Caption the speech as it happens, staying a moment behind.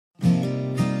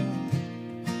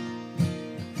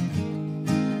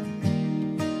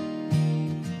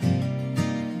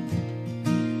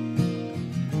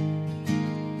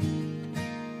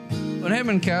When him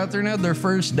and Catherine had their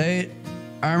first date,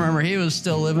 I remember he was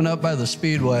still living up by the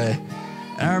Speedway.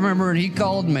 And I remember when he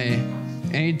called me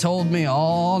and he told me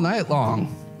all night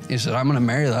long, he said, I'm gonna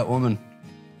marry that woman.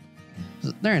 I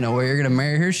said, there ain't no way you're gonna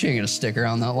marry her. She ain't gonna stick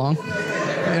around that long. You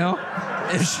know,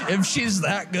 if she's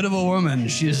that good of a woman,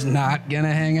 she's not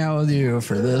gonna hang out with you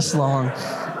for this long.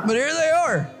 But here they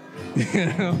are, you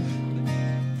know.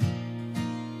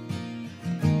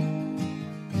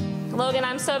 Logan,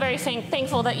 I'm so very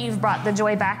thankful that you've brought the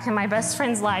joy back in my best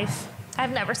friend's life.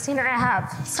 I've never seen her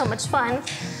have so much fun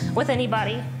with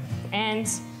anybody. And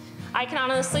I can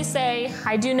honestly say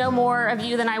I do know more of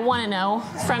you than I want to know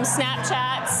from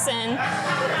Snapchats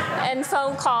and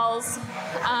phone calls.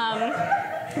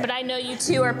 But I know you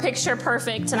two are picture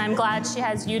perfect, and I'm glad she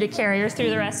has you to carry her through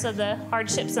the rest of the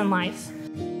hardships in life.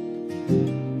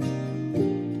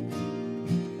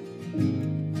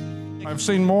 I've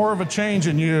seen more of a change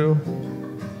in you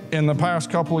in the past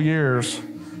couple of years,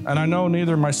 and I know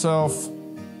neither myself,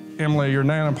 Emily, your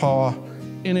Nana-Pa,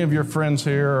 any of your friends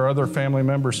here or other family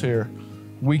members here,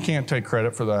 we can't take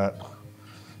credit for that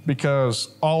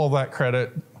because all of that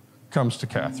credit comes to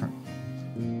Katherine.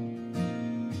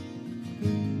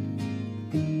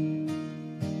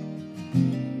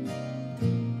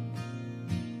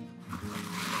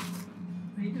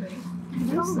 What are you doing?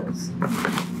 What is this?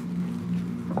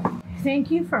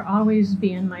 Thank you for always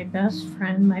being my best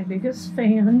friend, my biggest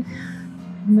fan,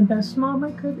 and the best mom I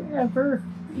could ever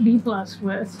be blessed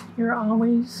with. You're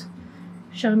always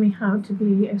showing me how to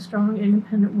be a strong,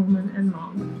 independent woman and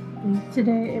mom.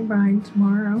 Today, a bride,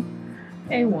 tomorrow,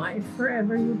 a wife,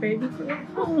 forever your baby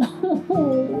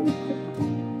girl.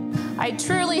 I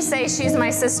truly say she's my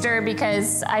sister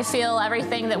because I feel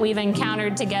everything that we've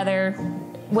encountered together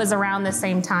was around the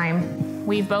same time.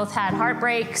 We've both had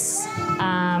heartbreaks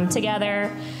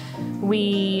together.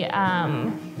 We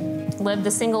lived the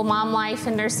single mom life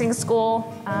in nursing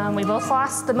school. We both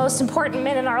lost the most important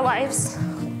men in our lives.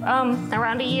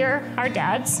 Around a year, our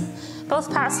dads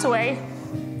both passed away.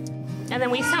 And then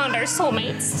we found our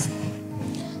soulmates.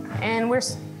 And we're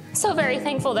so very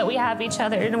thankful that we have each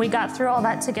other and we got through all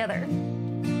that together.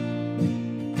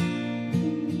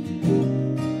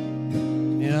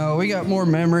 You know, we got more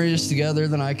memories together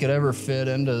than I could ever fit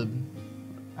into,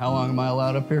 how long am I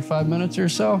allowed up here, 5 minutes or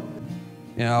so?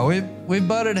 You know, we've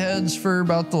butted heads for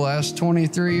about the last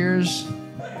 23 years.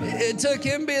 It took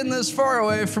him being this far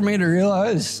away for me to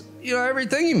realize, you know,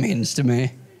 everything he means to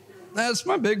me. That's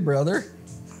my big brother.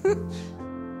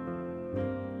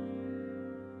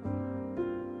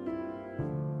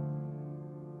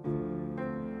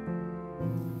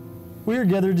 We are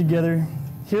gathered together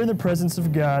here in the presence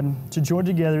of God to join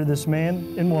together this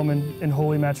man and woman in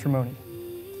holy matrimony.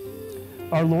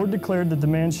 Our Lord declared that the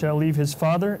man shall leave his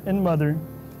father and mother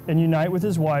and unite with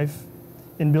his wife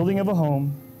in building of a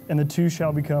home, and the two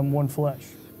shall become one flesh.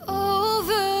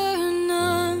 Over and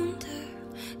under,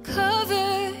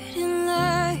 covered in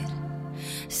light,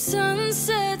 sun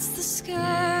sets the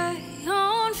sky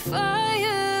on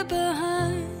fire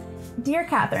behind. Dear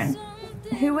Katherine,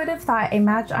 who would have thought a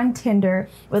match on Tinder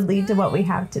would lead to what we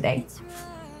have today?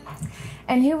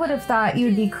 And who would have thought you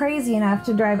would be crazy enough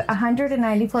to drive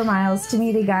 194 miles to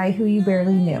meet a guy who you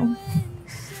barely knew?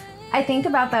 I think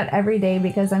about that every day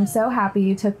because I'm so happy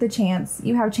you took the chance.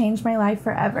 You have changed my life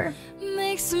forever.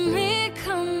 Makes me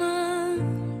come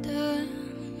undone.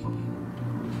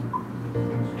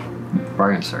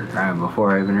 Probably gonna start crying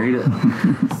before I even read it.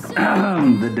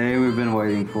 The day we've been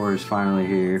waiting for is finally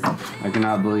here. I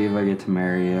cannot believe I get to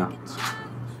marry you.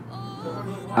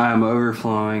 I am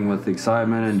overflowing with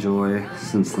excitement and joy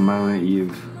since the moment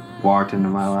you've walked into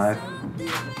my life.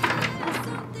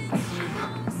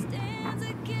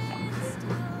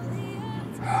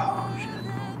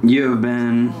 You have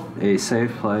been a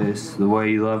safe place. The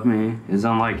way you love me is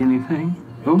unlike anything.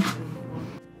 Oh.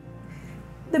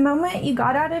 The moment you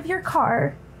got out of your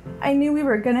car, I knew we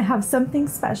were going to have something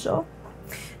special.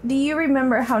 Do you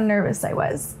remember how nervous I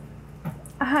was?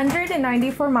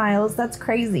 194 miles, that's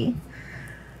crazy.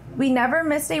 We never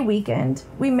missed a weekend.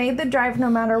 We made the drive no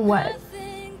matter what.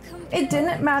 It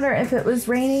didn't matter if it was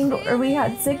raining or we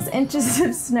had 6 inches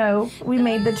of snow, we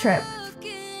made the trip.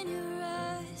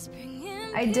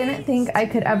 I didn't think I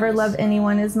could ever love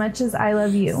anyone as much as I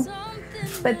love you.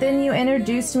 But then you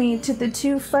introduced me to the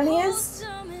two funniest,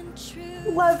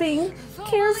 loving,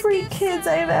 carefree kids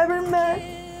I have ever met.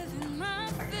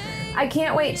 I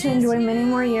can't wait to enjoy many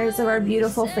more years of our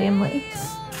beautiful family.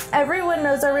 Everyone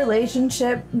knows our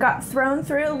relationship got thrown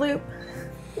through a loop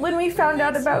when we found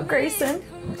out about Grayson,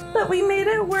 but we made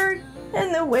it work,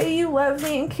 and the way you love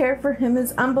me and care for him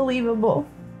is unbelievable.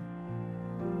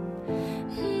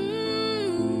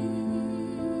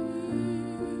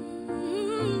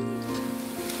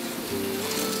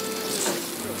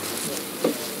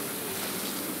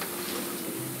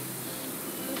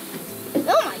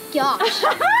 gosh.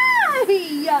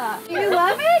 Yeah. You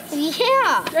love it?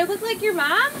 Yeah. Do I look like your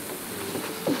mom?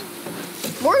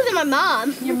 More than my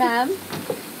mom. Your mom?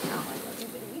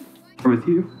 With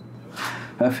you,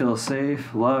 I feel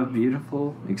safe, loved,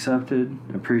 beautiful, accepted,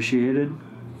 appreciated.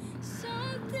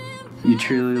 You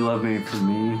truly love me for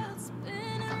me.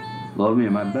 Love me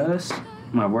at my best,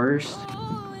 my worst.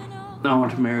 I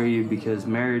want to marry you because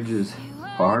marriage is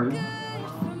hard.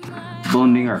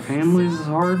 Blending our families is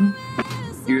hard.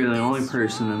 You're the only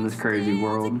person in this crazy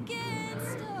world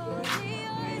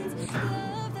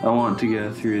I want to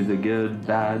go through the good,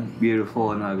 bad,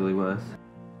 beautiful, and ugly with.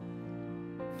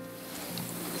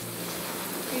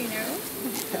 Are you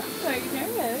nervous? Are you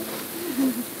nervous?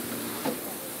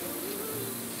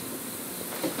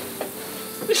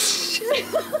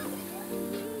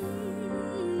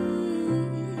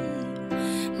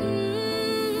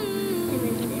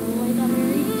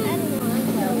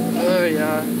 Oh,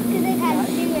 yeah. Because it had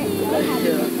to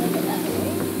do it.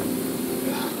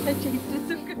 I changed it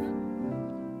so good.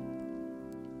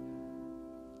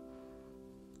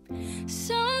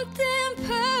 Something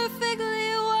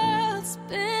perfectly wild,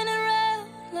 spin around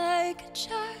like a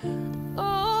child.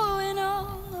 Oh, and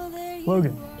all their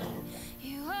Logan,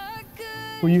 you are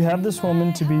good. will you have this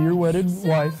woman to be your wedded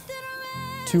wife,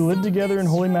 to live together in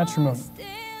holy matrimony?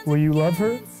 Will you love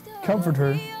her, comfort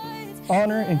her,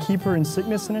 honor and keep her in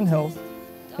sickness and in health,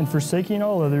 and forsaking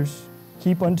all others,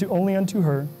 keep only unto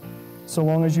her, so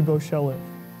long as you both shall live?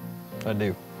 I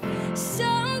do.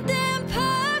 Something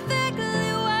perfectly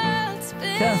wild,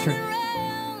 spin Katherine,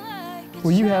 around like a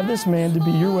will you have this man to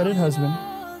be your wedded husband,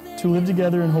 to live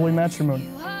together in holy matrimony?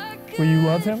 Will you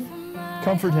love him,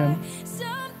 comfort him,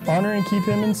 honor and keep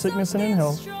him in sickness and in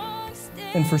health,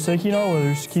 and forsaking all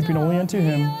others, keeping only unto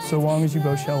him, so long as you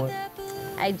both shall live?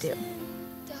 I do.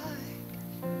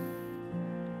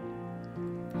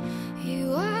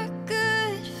 You are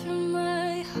good for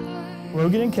my heart.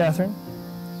 Logan and Katherine,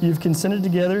 you have consented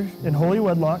together in holy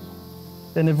wedlock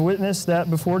and have witnessed that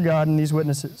before God and these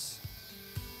witnesses.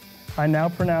 I now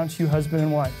pronounce you husband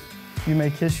and wife. You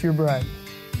may kiss your bride.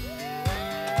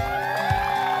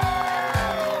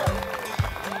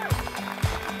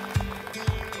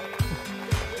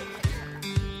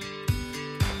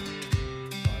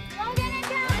 Logan and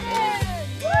Katherine!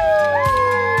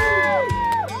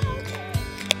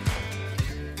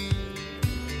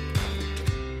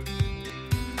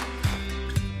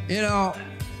 You know,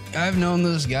 I've known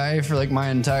this guy for like my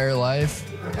entire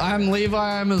life. I'm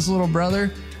Levi, I'm his little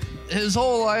brother. His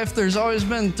whole life, there's always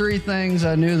been three things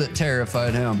I knew that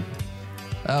terrified him.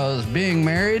 That was being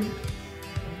married,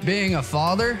 being a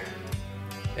father,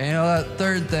 and you know, that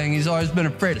third thing, he's always been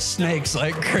afraid of snakes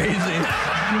like crazy.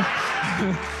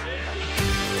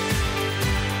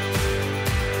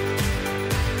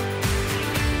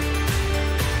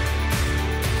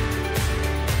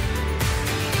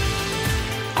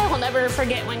 I'll never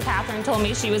forget when Katherine told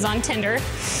me she was on Tinder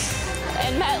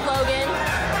and met Logan.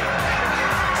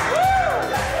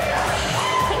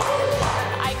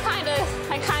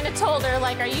 I kind of told her,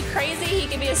 like, are you crazy? He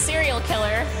could be a serial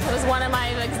killer. It was one of my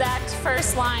exact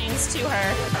first lines to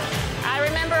her. I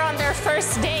remember on their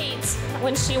first date,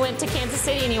 when she went to Kansas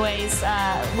City anyways,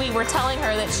 we were telling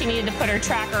her that she needed to put her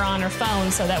tracker on her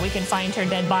phone so that we could find her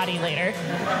dead body later.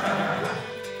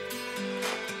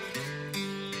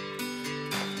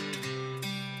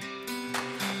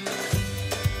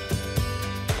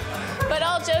 But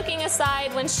all joking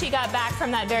aside, when she got back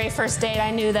from that very first date,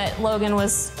 I knew that Logan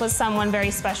was someone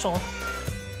very special.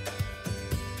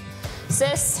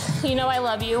 Sis, you know I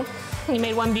love you. You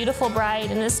made one beautiful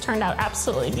bride, and this turned out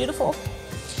absolutely beautiful.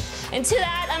 And to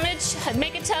that, I'm gonna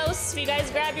make a toast. If you guys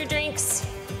grab your drinks.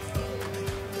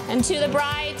 And to the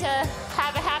bride, to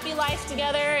have a happy life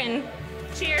together, and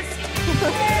cheers.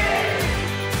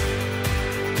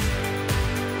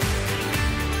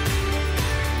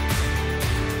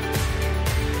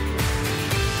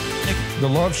 The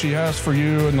love she has for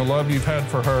you and the love you've had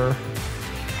for her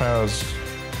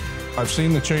I've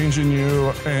seen the change in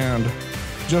you, and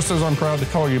just as I'm proud to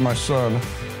call you my son,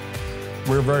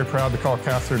 we're very proud to call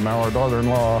Katherine now our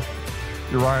daughter-in-law,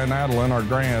 Uriah and Adeline our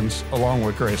grands, along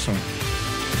with Grayson.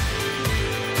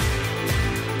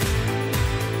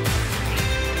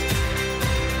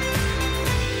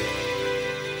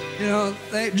 You know,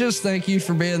 just thank you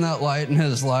for being that light in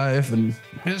his life, and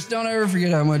just don't ever forget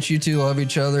how much you two love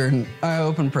each other. And I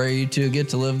hope and pray you two get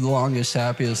to live the longest,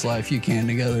 happiest life you can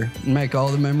together and make all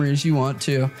the memories you want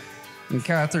to. And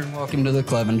Katherine, welcome to the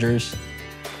Clevengers.